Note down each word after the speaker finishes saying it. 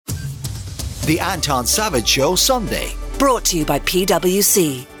The Anton Savage Show Sunday. Brought to you by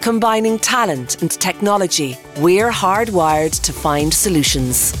PwC. Combining talent and technology, we're hardwired to find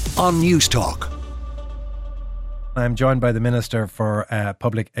solutions. On News Talk. I'm joined by the Minister for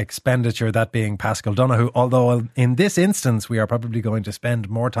Public Expenditure, that being Paschal Donohoe, although in this instance we are probably going to spend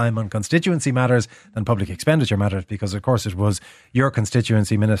more time on constituency matters than public expenditure matters, because of course it was your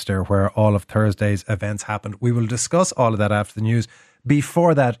constituency, Minister, where all of Thursday's events happened. We will discuss all of that after the news.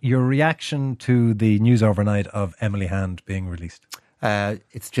 Before that, your reaction to the news overnight of Emily Hand being released?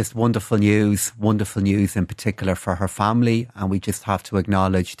 It's just wonderful news in particular for her family, and we just have to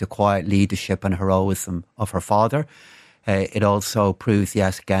acknowledge the quiet leadership and heroism of her father. It also proves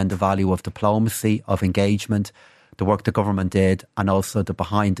yet again the value of diplomacy, of engagement, the work the government did, and also the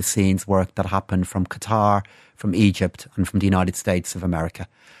behind the scenes work that happened from Qatar, from Egypt and from the United States of America.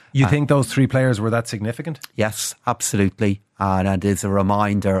 You think those three players were that significant? Yes, absolutely. And it is a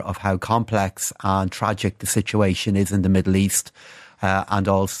reminder of how complex and tragic the situation is in the Middle East. And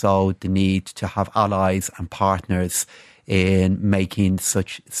also the need to have allies and partners in making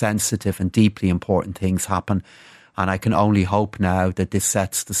such sensitive and deeply important things happen. And I can only hope now that this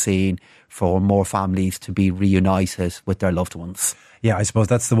sets the scene for more families to be reunited with their loved ones. Yeah, I suppose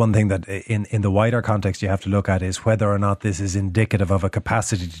that's the one thing that in the wider context you have to look at is whether or not this is indicative of a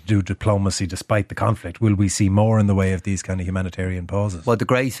capacity to do diplomacy despite the conflict. Will we see more in the way of these kind of humanitarian pauses? Well, the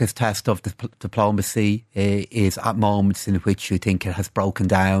greatest test of diplomacy is at moments in which you think it has broken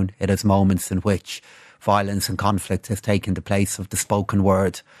down. It is moments in which violence and conflict has taken the place of the spoken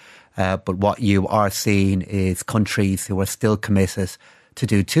word. But what you are seeing is countries who are still committed to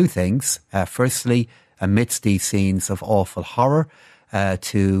do two things. Firstly, amidst these scenes of awful horror,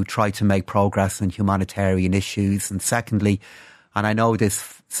 to try to make progress on humanitarian issues. And secondly, and I know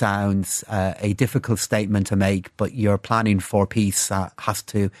this sounds a difficult statement to make, but your planning for peace has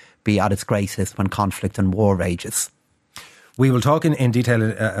to be at its greatest when conflict and war rages. We will talk in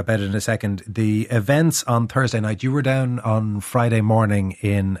detail about it in a second. The events on Thursday night, you were down on Friday morning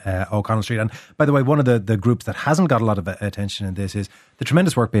in O'Connell Street. And by the way, one of the groups that hasn't got a lot of attention in this is the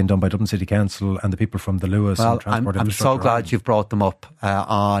tremendous work being done by Dublin City Council and the people from the Lewis and Transport Infrastructure. I'm so glad you've brought them up.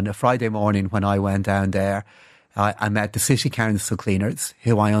 On a Friday morning when I went down there, I met the City Council cleaners,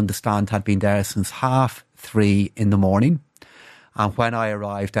 who I understand had been there since 3:30 in the morning. And when I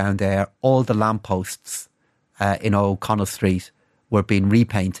arrived down there, all the lampposts in O'Connell Street were being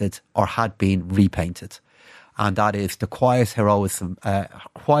repainted or had been repainted. And that is the quiet heroic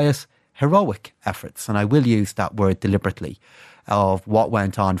efforts, and I will use that word deliberately, of what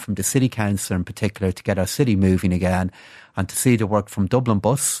went on from the City Council in particular to get our city moving again, and to see the work from Dublin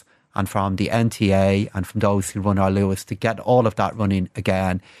Bus and from the NTA and from those who run our Lewis to get all of that running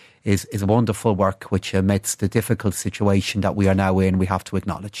again is wonderful work, which amidst the difficult situation that we are now in, we have to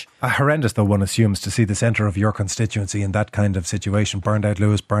acknowledge. Horrendous, though, one assumes, to see the centre of your constituency in that kind of situation. Burned out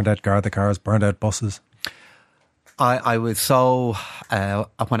Lewis, burned out Garda cars, burned out buses. I was so,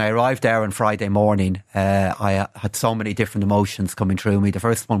 when I arrived there on Friday morning, I had so many different emotions coming through me. The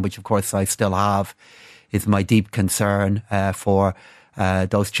first one, which of course I still have, is my deep concern for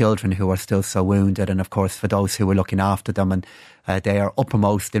those children who are still so wounded, and of course for those who were looking after them, and they are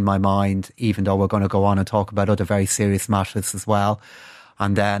uppermost in my mind, even though we're going to go on and talk about other very serious matters as well.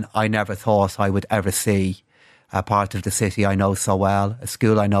 And then I never thought I would ever see a part of the city I know so well, a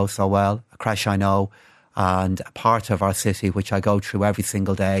school I know so well, a creche I know, and a part of our city which I go through every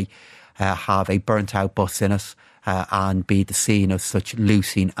single day have a burnt out bus in it and be the scene of such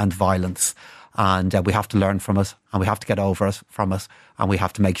looting and violence. And we have to learn from it, and we have to get over it from it, and we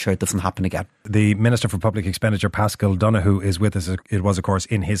have to make sure it doesn't happen again. The Minister for Public Expenditure, Paschal Donohoe, is with us. It was, of course,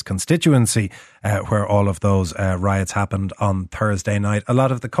 in his constituency where all of those riots happened on Thursday night. A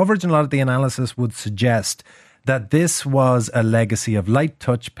lot of the coverage and a lot of the analysis would suggest that this was a legacy of light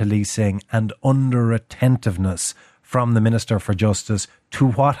touch policing and under-attentiveness from the Minister for Justice to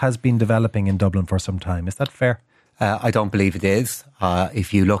what has been developing in Dublin for some time. Is that fair? I don't believe it is.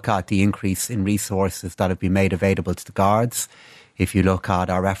 If you look at the increase in resources that have been made available to the guards, if you look at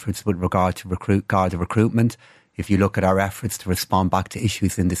our efforts with regard to Garda recruitment, if you look at our efforts to respond back to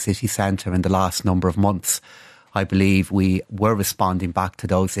issues in the city centre in the last number of months, I believe we were responding back to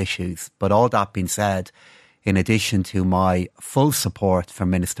those issues. But all that being said, in addition to my full support for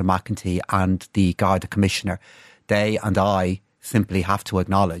Minister McEntee and the Garda Commissioner, they and I simply have to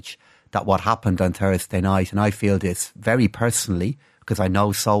acknowledge that what happened on Thursday night, and I feel this very personally because I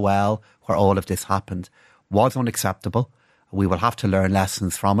know so well where all of this happened, was unacceptable. We will have to learn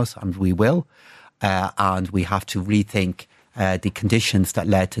lessons from it, and we will. And we have to rethink the conditions that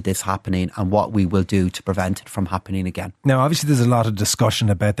led to this happening and what we will do to prevent it from happening again. Now, obviously, there's a lot of discussion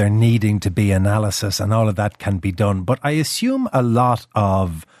about there needing to be analysis, and all of that can be done. But I assume a lot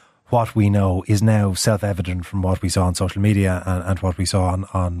of what we know is now self-evident from what we saw on social media and what we saw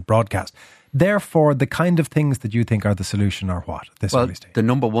on broadcast. Therefore, the kind of things that you think are the solution are what at this early stage? The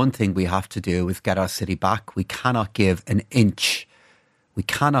number one thing we have to do is get our city back. We cannot give an inch. We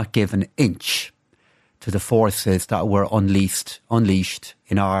cannot give an inch to the forces that were unleashed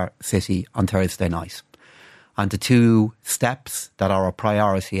in our city on Thursday night. And the two steps that are a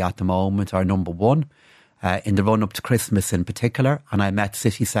priority at the moment are, number one, in the run-up to Christmas in particular, and I met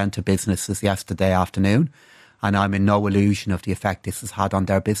city centre businesses yesterday afternoon, and I'm in no illusion of the effect this has had on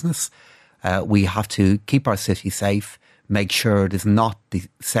their business. We have to keep our city safe, make sure it is not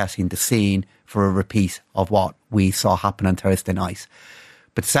setting the scene for a repeat of what we saw happen on Thursday night.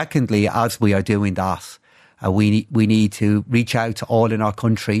 But secondly, as we are doing that, we need to reach out to all in our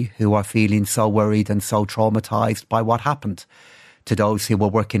country who are feeling so worried and so traumatised by what happened. To those who were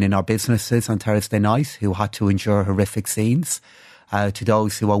working in our businesses on Thursday night, who had to endure horrific scenes. To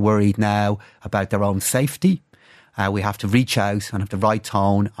those who are worried now about their own safety. We have to reach out and have the right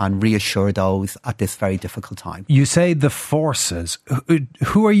tone and reassure those at this very difficult time. You say the forces.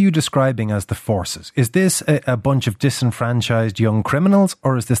 Who are you describing as the forces? Is this a bunch of disenfranchised young criminals,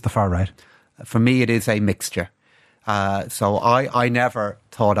 or is this the far right? For me, it is a mixture. So I never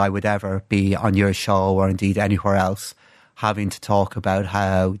thought I would ever be on your show or indeed anywhere else having to talk about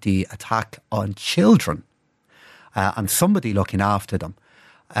how the attack on children and somebody looking after them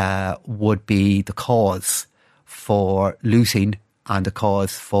would be the cause for looting and the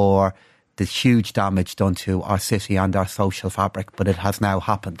cause for the huge damage done to our city and our social fabric. But it has now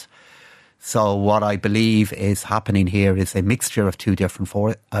happened. So what I believe is happening here is a mixture of two different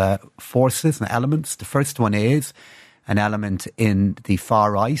forces and elements. The first one is an element in the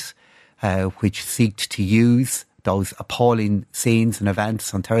far right, which seeks to use those appalling scenes and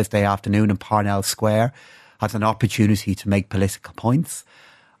events on Thursday afternoon in Parnell Square as an opportunity to make political points.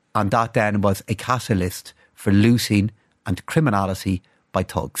 And that then was a catalyst for looting and criminality by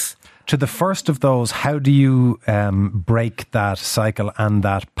thugs. To the first of those, how do you break that cycle and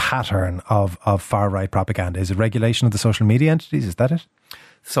that pattern of far-right propaganda? Is it regulation of the social media entities? Is that it?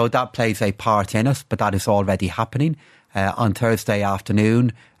 So that plays a part in it, but that is already happening. On Thursday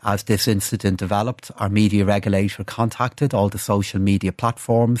afternoon, as this incident developed, our media regulator contacted all the social media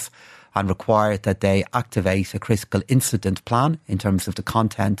platforms and required that they activate a critical incident plan in terms of the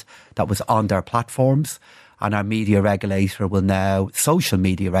content that was on their platforms. And our social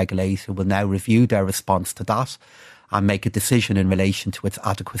media regulator will now review their response to that and make a decision in relation to its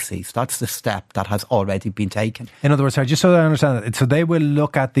adequacy. So that's the step that has already been taken. In other words, just so I understand it, so they will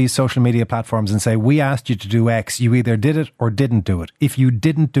look at these social media platforms and say, we asked you to do X, you either did it or didn't do it. If you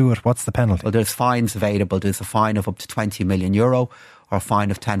didn't do it, what's the penalty? Well, there's fines available. There's a fine of up to €20 million or a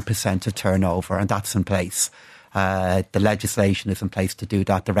fine of 10% of turnover, and that's in place. The legislation is in place to do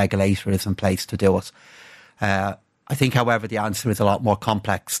that. The regulator is in place to do it. I think, however, the answer is a lot more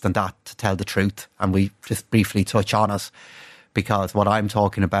complex than that, to tell the truth. And we just briefly touch on it, because what I'm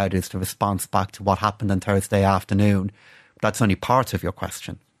talking about is the response back to what happened on Thursday afternoon. That's only part of your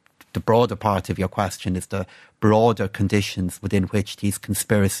question. The broader part of your question is the broader conditions within which these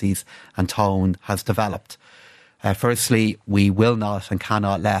conspiracies and tone has developed. Firstly, we will not and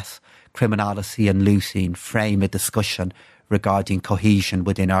cannot let criminality and looting frame a discussion regarding cohesion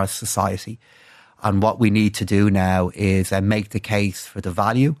within our society. And what we need to do now is make the case for the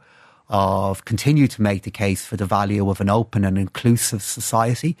value of, continue to make the case for the value of an open and inclusive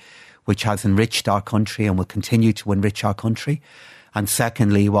society, which has enriched our country and will continue to enrich our country. And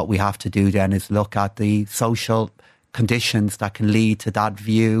secondly, what we have to do then is look at the social conditions that can lead to that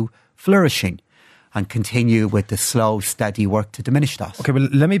view flourishing, and continue with the slow, steady work to diminish that. Okay, well,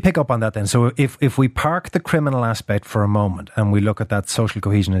 let me pick up on that then. So if we park the criminal aspect for a moment and we look at that social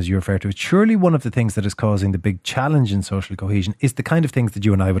cohesion as you refer to it, surely one of the things that is causing the big challenge in social cohesion is the kind of things that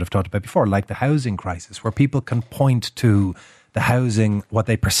you and I would have talked about before, like the housing crisis, where people can point to the housing, what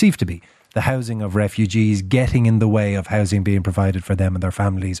they perceive to be the housing of refugees getting in the way of housing being provided for them and their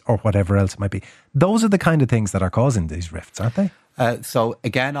families, or whatever else it might be. Those are the kind of things that are causing these rifts, aren't they? So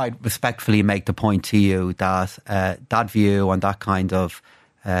again, I respectfully make the point to you that that view and that kind of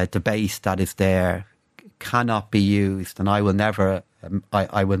debate that is there cannot be used, and I will never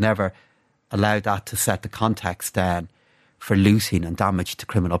allow that to set the context then for looting and damage to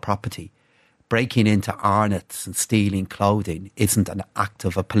criminal property. Breaking into Arnott's and stealing clothing isn't an act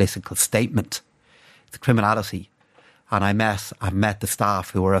of a political statement. It's criminality. And I've met the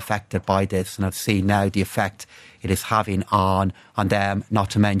staff who were affected by this, and I've seen now the effect it is having on them, not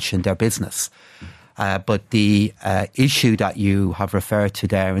to mention their business. But the issue that you have referred to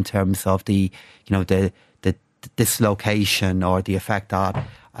there in terms of the dislocation or the effect that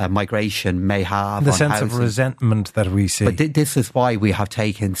migration may have the on sense housing. of resentment that we see. But this is why we have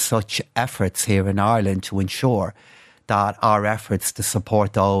taken such efforts here in Ireland to ensure that our efforts to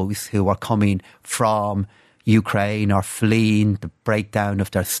support those who are coming from Ukraine or fleeing the breakdown of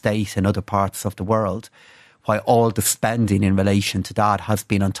their state in other parts of the world, why all the spending in relation to that has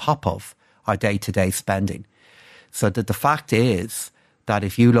been on top of our day-to-day spending. So that the fact is that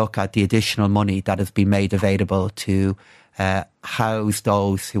if you look at the additional money that has been made available to house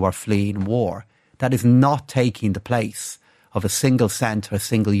those who are fleeing war, that is not taking the place of a single cent or a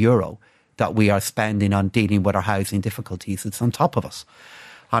single euro that we are spending on dealing with our housing difficulties. It's on top of us.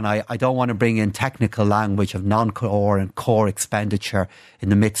 And I don't want to bring in technical language of non-core and core expenditure in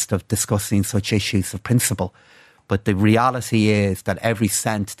the midst of discussing such issues of principle. But the reality is that every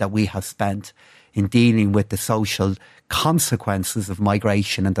cent that we have spent in dealing with the social consequences of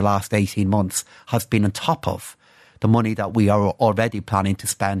migration in the last 18 months has been on top of the money that we are already planning to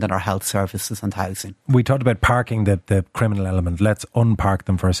spend on our health services and housing. We talked about parking the criminal element. Let's unpark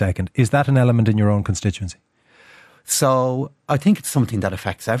them for a second. Is that an element in your own constituency? So I think it's something that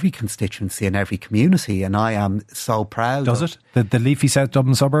affects every constituency and every community, and I am so proud. Does it? The leafy South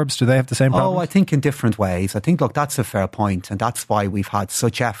Dublin suburbs, do they have the same problem? Oh, I think in different ways. I think, look, that's a fair point, and that's why we've had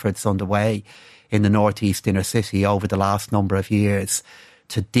such efforts underway in the northeast inner city over the last number of years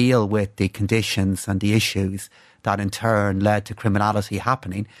to deal with the conditions and the issues that in turn led to criminality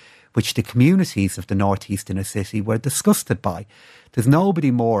happening, which the communities of the northeast inner city were disgusted by. There's nobody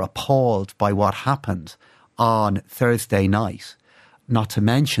more appalled by what happened on Thursday night, not to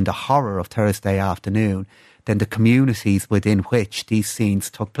mention the horror of Thursday afternoon, than the communities within which these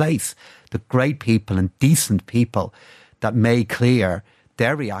scenes took place. The great people and decent people that made clear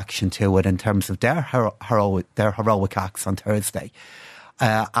their reaction to it in terms of their heroic acts on Thursday.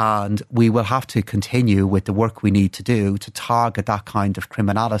 And we will have to continue with the work we need to do to target that kind of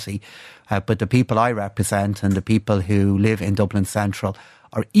criminality. But the people I represent and the people who live in Dublin Central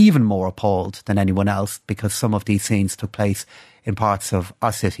are even more appalled than anyone else because some of these scenes took place in parts of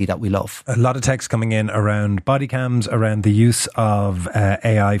our city that we love. A lot of text coming in around body cams, around the use of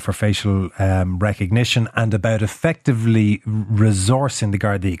AI for facial recognition, and about effectively resourcing the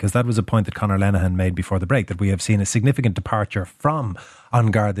Gardaí, because that was a point that Conor Lenihan made before the break, that we have seen a significant departure from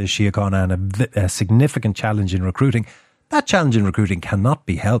An Garda Síochána and a significant challenge in recruiting. That challenge in recruiting cannot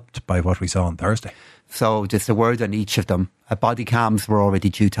be helped by what we saw on Thursday. So just a word on each of them. Body cams were already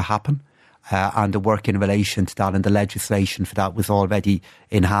due to happen. And the work in relation to that and the legislation for that was already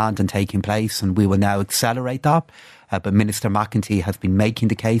in hand and taking place, and we will now accelerate that. But Minister McEntee has been making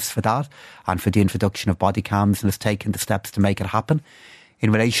the case for that and for the introduction of body cams and has taken the steps to make it happen.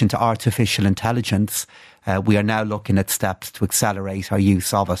 In relation to artificial intelligence, we are now looking at steps to accelerate our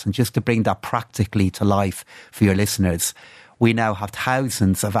use of it. And just to bring that practically to life for your listeners, we now have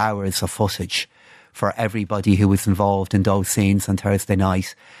thousands of hours of footage for everybody who was involved in those scenes on Thursday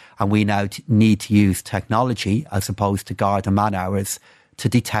night. And we now need to use technology as opposed to guard and man hours to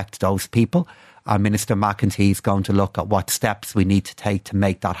detect those people. And Minister McEntee is going to look at what steps we need to take to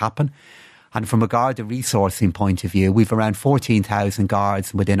make that happen. And from a Garda resourcing point of view, we've around 14,000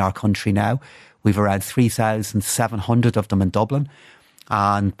 guards within our country now. We've around 3,700 of them in Dublin.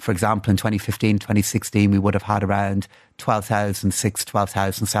 And for example, in 2015, 2016, we would have had around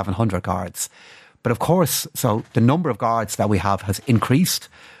 12,700 guards. But of course, so the number of guards that we have has increased.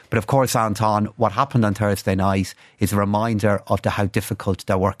 But of course, Anton, what happened on Thursday night is a reminder of how difficult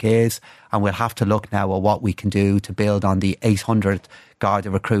their work is. And we'll have to look now at what we can do to build on the 800 Garda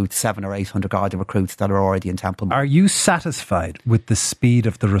recruits, 700 or 800 Garda recruits that are already in Temple. Are you satisfied with the speed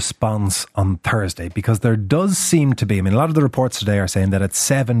of the response on Thursday? Because there does seem to be, a lot of the reports today are saying that at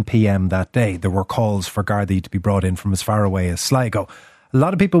 7 p.m. that day, there were calls for Gardaí to be brought in from as far away as Sligo. A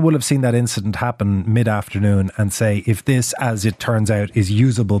lot of people will have seen that incident happen mid-afternoon and say, if this, as it turns out, is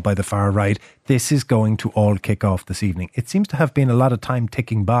usable by the far right, this is going to all kick off this evening. It seems to have been a lot of time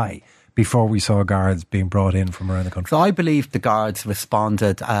ticking by before we saw guards being brought in from around the country. So I believe the guards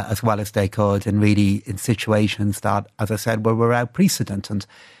responded as well as they could, and really in situations that, as I said, were without precedent. And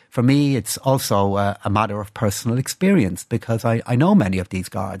for me, it's also a matter of personal experience, because I know many of these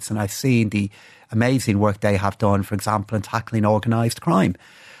guards and I've seen the amazing work they have done, for example, in tackling organised crime.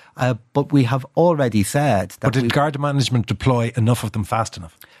 But we have already said that... But did Garda management deploy enough of them fast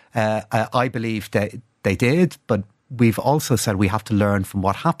enough? I believe they did, but we've also said we have to learn from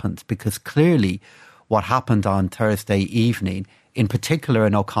what happened, because clearly what happened on Thursday evening, in particular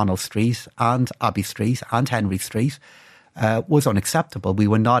in O'Connell Street and Abbey Street and Henry Street, was unacceptable. We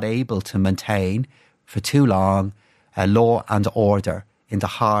were not able to maintain for too long law and order in the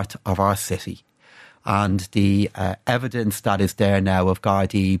heart of our city. And the evidence that is there now of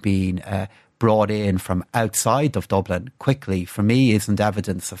Gardaí being brought in from outside of Dublin quickly, for me, isn't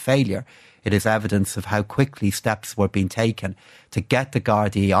evidence of failure. It is evidence of how quickly steps were being taken to get the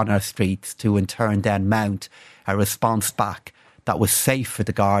Gardaí on our streets to in turn then mount a response back that was safe for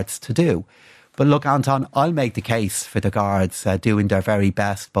the guards to do. But look, Anton, I'll make the case for the guards doing their very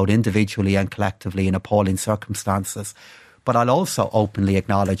best, both individually and collectively in appalling circumstances. But I'll also openly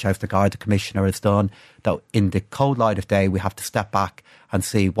acknowledge, as the Garda Commissioner has done, that in the cold light of day, we have to step back and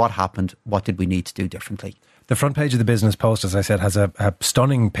see what happened, what did we need to do differently. The front page of the Business Post, as I said, has a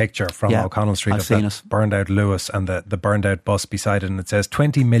stunning picture from O'Connell Street of the burned out Lewis and the burned out bus beside it. And it says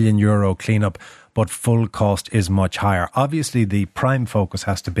 €20 million cleanup, but full cost is much higher. Obviously, the prime focus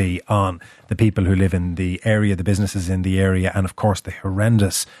has to be on the people who live in the area, the businesses in the area, and of course the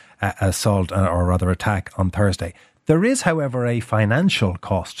horrendous assault or rather attack on Thursday. There is, however, a financial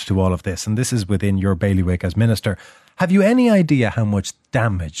cost to all of this, and this is within your bailiwick as Minister. Have you any idea how much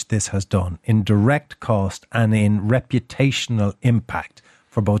damage this has done in direct cost and in reputational impact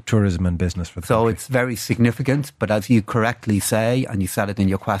for both tourism and business for the country? It's very significant, but as you correctly say, and you said it in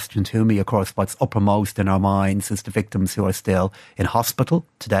your question to me, of course, what's uppermost in our minds is the victims who are still in hospital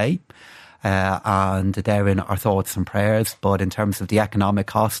today, and they're in our thoughts and prayers. But in terms of the economic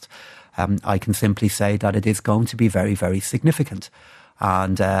cost, I can simply say that it is going to be very, very significant.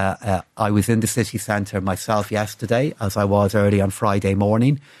 And I was in the city centre myself yesterday, as I was early on Friday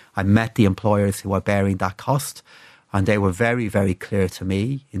morning. I met the employers who are bearing that cost, and they were very, very clear to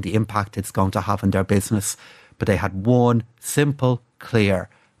me in the impact it's going to have on their business. But they had one simple, clear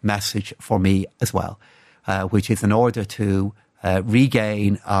message for me as well, which is in order to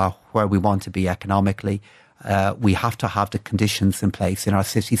regain where we want to be economically, we have to have the conditions in place in our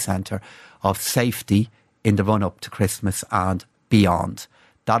city centre of safety in the run-up to Christmas and beyond.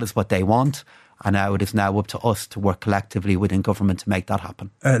 That is what they want, and now it is now up to us to work collectively within government to make that happen.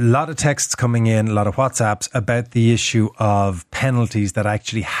 A lot of texts coming in, a lot of WhatsApps about the issue of penalties that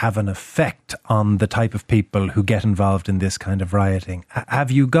actually have an effect on the type of people who get involved in this kind of rioting.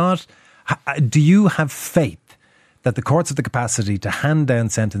 Do you have faith that the courts have the capacity to hand down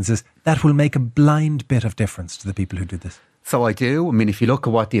sentences that will make a blind bit of difference to the people who do this? So I do. I mean, if you look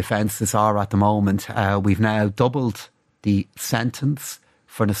at what the offences are at the moment, we've now doubled the sentence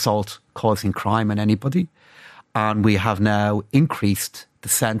for an assault causing crime on anybody, and we have now increased the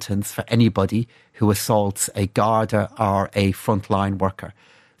sentence for anybody who assaults a garda or a frontline worker.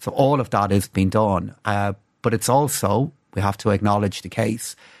 So all of that is being done, but it's also, we have to acknowledge the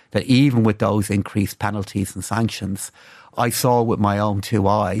case that even with those increased penalties and sanctions, I saw with my own two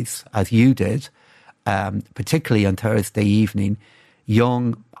eyes, as you did, particularly on Thursday evening,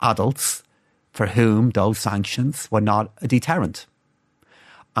 young adults for whom those sanctions were not a deterrent.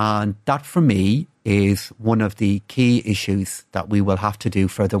 And that, for me, is one of the key issues that we will have to do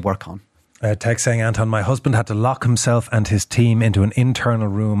further work on. Text saying, Anton, my husband had to lock himself and his team into an internal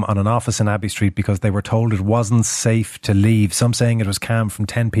room on an office in Abbey Street because they were told it wasn't safe to leave. Some saying it was calm from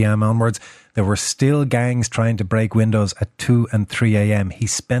 10 p.m. onwards. There were still gangs trying to break windows at 2 and 3 a.m. He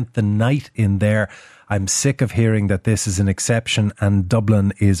spent the night in there. I'm sick of hearing that this is an exception and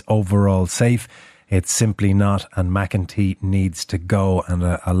Dublin is overall safe. It's simply not, and McEntee needs to go, and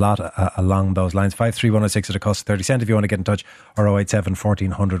a lot along those lines. 53106 at a cost of 30 cents if you want to get in touch, or 087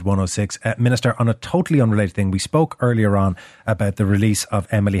 1400 106. Minister, on a totally unrelated thing, we spoke earlier on about the release of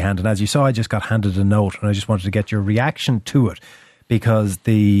Emily Hand, and as you saw, I just got handed a note, and I just wanted to get your reaction to it, because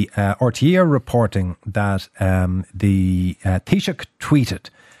the RTE are reporting that the Taoiseach tweeted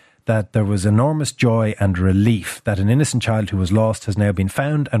that there was enormous joy and relief that an innocent child who was lost has now been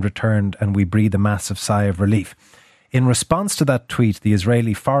found and returned, and we breathe a massive sigh of relief. In response to that tweet, the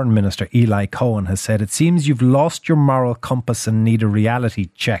Israeli Foreign Minister Eli Cohen has said, it seems you've lost your moral compass and need a reality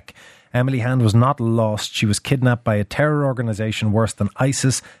check. Emily Hand was not lost. She was kidnapped by a terror organisation worse than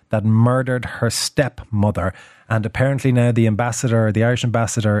ISIS that murdered her stepmother. And apparently now the Irish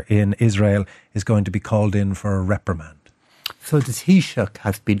ambassador in Israel is going to be called in for a reprimand. So the Taoiseach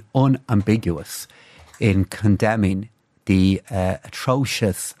has been unambiguous in condemning the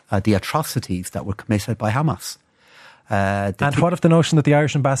atrocities that were committed by Hamas. And what if the notion that the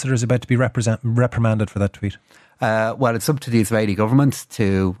Irish ambassador is about to be reprimanded for that tweet? Well, it's up to the Israeli government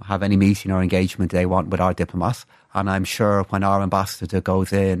to have any meeting or engagement they want with our diplomat. And I'm sure when our ambassador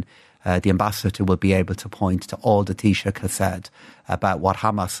goes in, the ambassador will be able to point to all the Taoiseach has said about what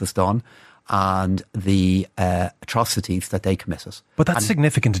Hamas has done. and the atrocities that they committed. But that's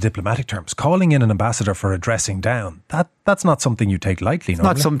significant in diplomatic terms. Calling in an ambassador for a dressing down, that's not something you take lightly. It's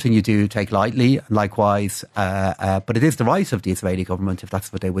not something you do take lightly, likewise. But it is the right of the Israeli government, if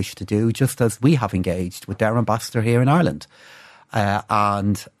that's what they wish to do, just as we have engaged with their ambassador here in Ireland.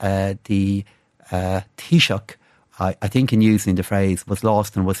 And the Taoiseach, I think in using the phrase, was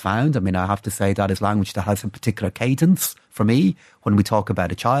lost and was found. I mean, I have to say that is language that has a particular cadence for me when we talk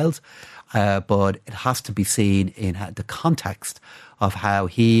about a child. But it has to be seen in the context of how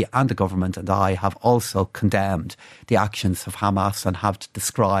he and the government and I have also condemned the actions of Hamas and have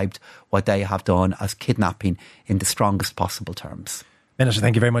described what they have done as kidnapping in the strongest possible terms. Minister,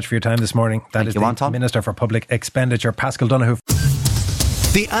 thank you very much for your time this morning. That is the Anton. Minister for Public Expenditure, Paschal Donohoe.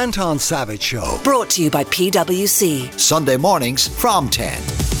 The Anton Savage Show. Brought to you by PwC. Sunday mornings from 10.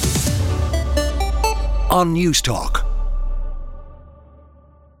 On News Talk.